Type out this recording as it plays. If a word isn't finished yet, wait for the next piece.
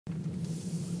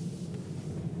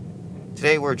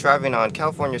Today we're driving on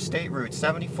California State Route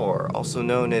 74, also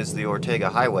known as the Ortega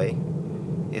Highway.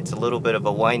 It's a little bit of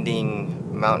a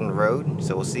winding mountain road,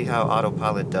 so we'll see how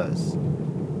Autopilot does.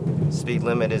 Speed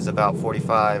limit is about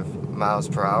 45 miles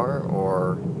per hour,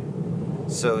 or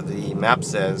so the map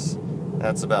says.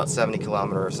 That's about 70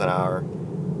 kilometers an hour.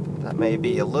 That may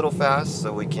be a little fast,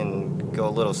 so we can go a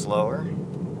little slower.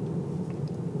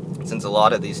 Since a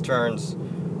lot of these turns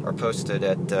are posted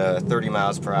at 30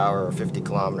 miles per hour or 50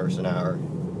 kilometers an hour,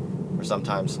 or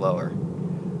sometimes slower.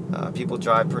 People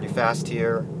drive pretty fast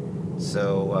here,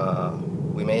 so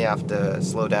we may have to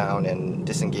slow down and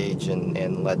disengage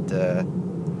and let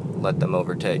them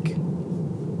overtake.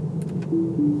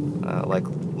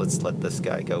 Let's let this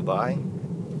guy go by.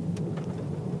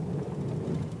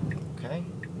 Okay.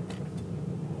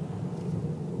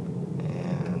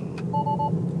 And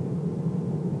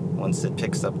once it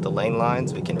picks up the lane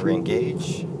lines, we can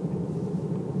re-engage.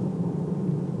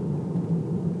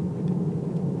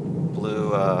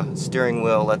 Blue steering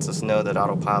wheel lets us know that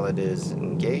Autopilot is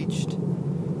engaged,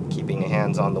 keeping the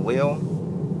hands on the wheel.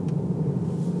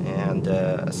 And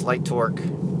a slight torque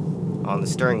on the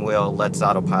steering wheel lets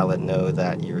Autopilot know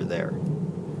that you're there.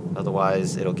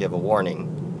 Otherwise, it'll give a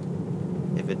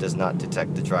warning if it does not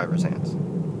detect the driver's hands.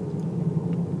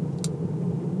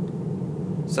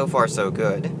 So far, so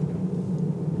good.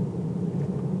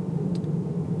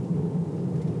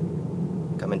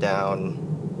 Coming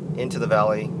down into the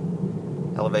valley,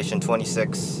 elevation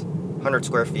 2,600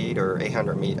 square feet or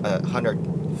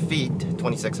 100 feet,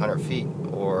 2,600 feet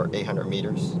or 800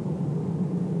 meters.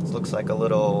 This looks like a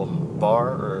little bar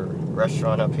or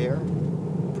restaurant up here.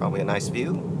 Probably a nice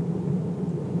view.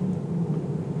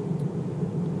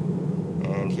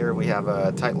 And here we have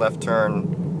a tight left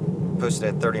turn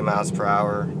posted at 30 miles per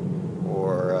hour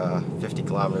or 50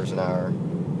 kilometers an hour.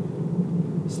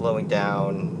 Slowing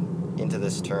down into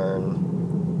this turn.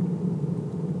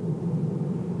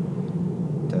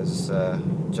 Does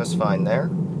just fine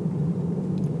there.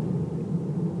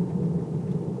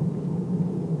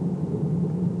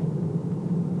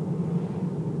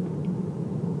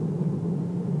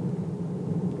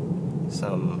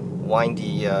 Some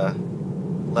windy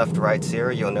left-rights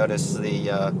here. You'll notice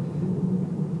the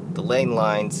lane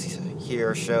lines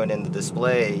here shown in the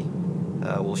display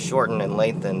will shorten and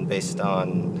lengthen based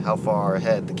on how far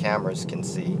ahead the cameras can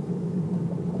see.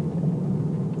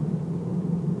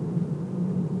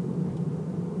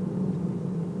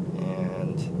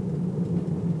 And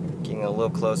getting a little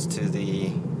close to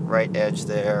the right edge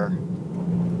there,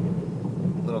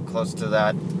 a little close to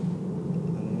that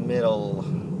middle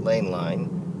lane line,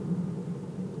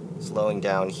 slowing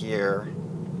down here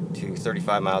to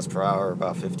 35 miles per hour,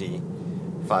 about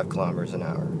 55 kilometers an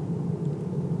hour.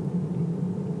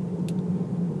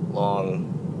 Long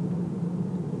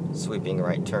sweeping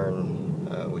right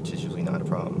turn, which is usually not a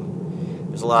problem.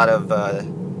 There's a lot of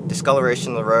discoloration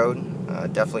on the road,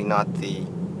 definitely not the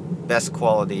best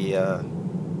quality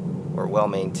or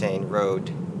well-maintained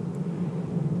road,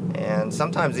 and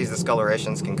sometimes these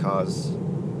discolorations can cause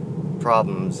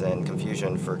problems and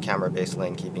confusion for camera-based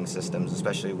lane keeping systems,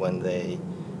 especially when they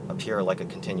appear like a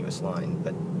continuous line.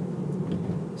 But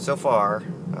so far,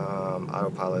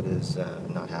 Autopilot is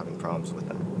not having problems with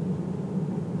that.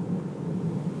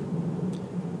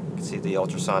 You can see the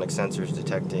ultrasonic sensors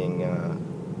detecting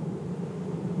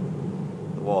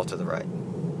the wall to the right.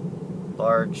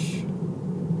 Large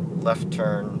left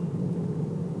turn,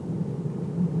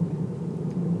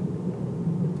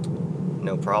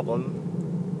 no problem.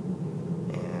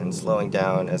 And slowing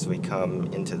down as we come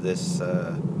into this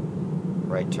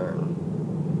right turn.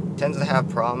 Tends to have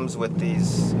problems with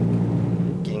these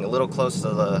getting a little close to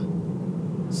the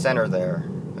center there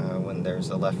when there's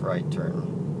a left-right turn.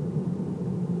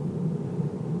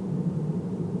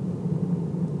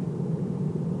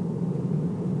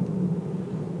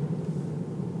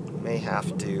 May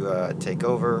have to take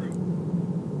over.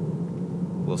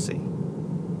 We'll see.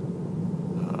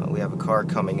 We have a car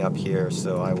coming up here,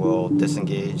 so I will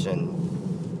disengage and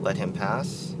let him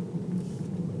pass.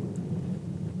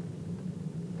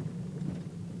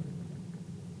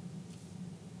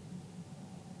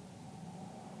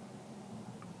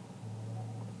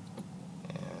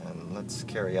 And let's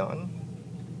carry on.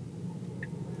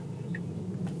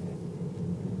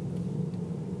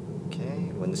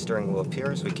 Okay, when the steering wheel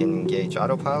appears, we can engage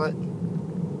Autopilot.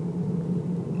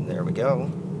 And there we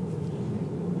go.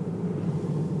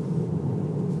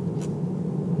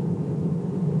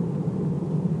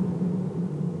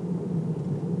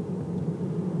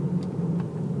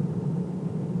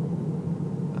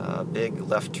 Big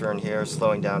left turn here,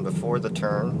 slowing down before the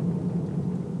turn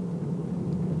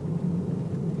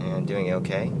and doing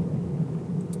okay.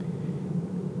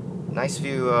 Nice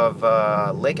view of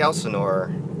Lake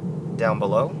Elsinore down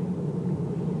below,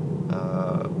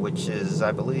 which is,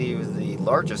 I believe, the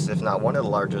largest, if not one of the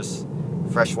largest,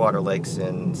 freshwater lakes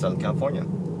in Southern California.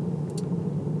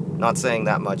 Not saying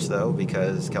that much though,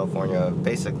 because California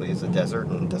basically is a desert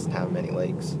and doesn't have many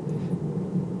lakes.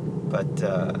 But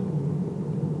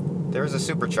there is a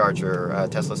supercharger,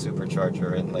 Tesla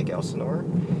supercharger in Lake Elsinore,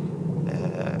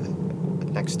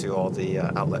 next to all the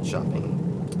outlet shopping.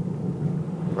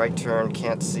 Right turn,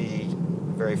 can't see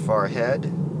very far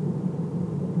ahead.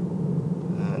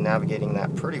 Navigating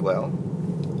that pretty well.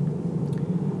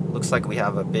 Looks like we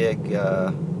have a big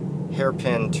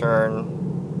hairpin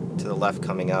turn to the left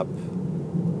coming up.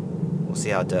 We'll see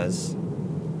how it does.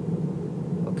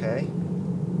 Okay,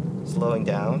 slowing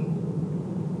down.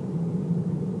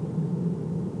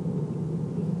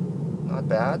 Not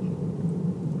bad.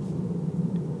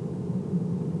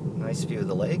 Nice view of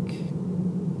the lake.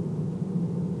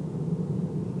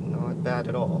 Not bad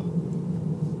at all.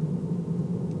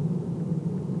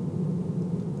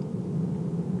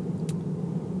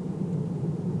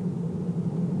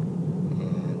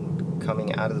 And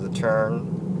coming out of the turn,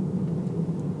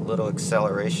 a little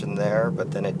acceleration there,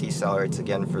 but then it decelerates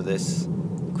again for this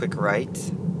quick right.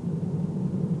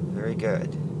 Very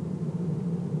good.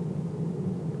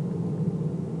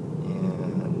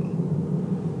 And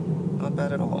not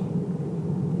bad at all.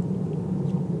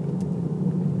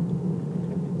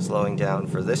 Slowing down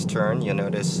for this turn, you'll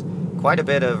notice quite a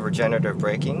bit of regenerative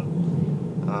braking.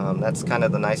 That's kind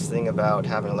of the nice thing about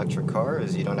having an electric car,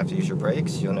 is you don't have to use your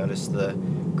brakes. You'll notice the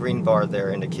green bar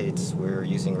there indicates we're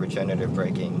using regenerative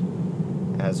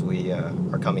braking as we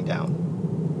are coming down.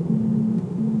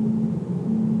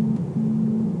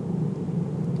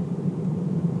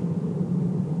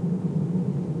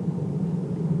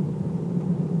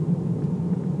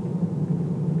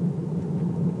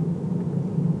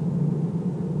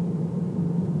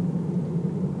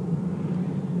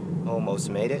 Almost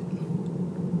made it.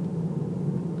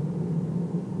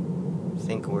 I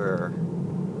think we're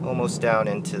almost down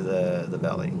into the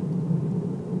valley.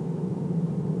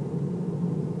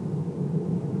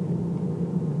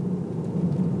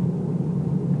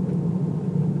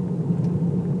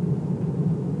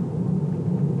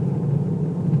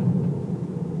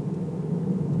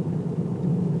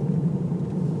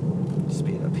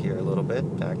 Speed up here a little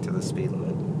bit, back to the speed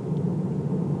limit.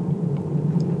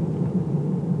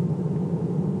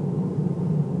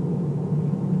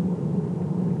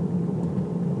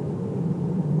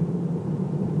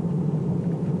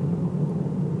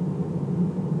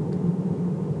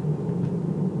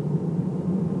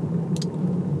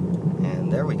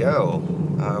 There we go.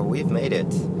 We've made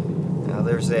it. Now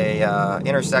there's a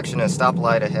intersection and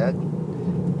stoplight ahead.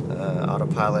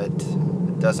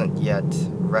 Autopilot doesn't yet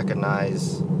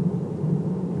recognize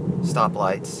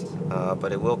stoplights,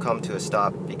 but it will come to a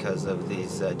stop because of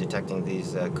these detecting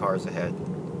these cars ahead.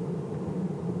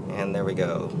 And there we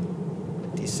go.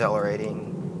 Decelerating.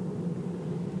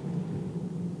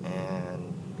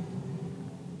 And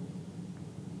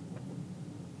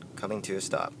coming to a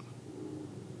stop.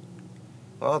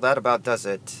 Well, that about does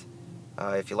it.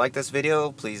 If you like this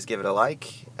video, please give it a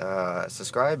like.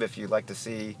 Subscribe if you'd like to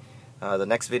see the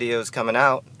next videos coming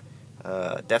out.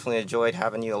 Definitely enjoyed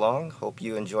having you along. Hope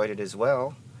you enjoyed it as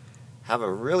well. Have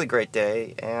a really great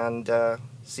day, and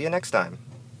see you next time.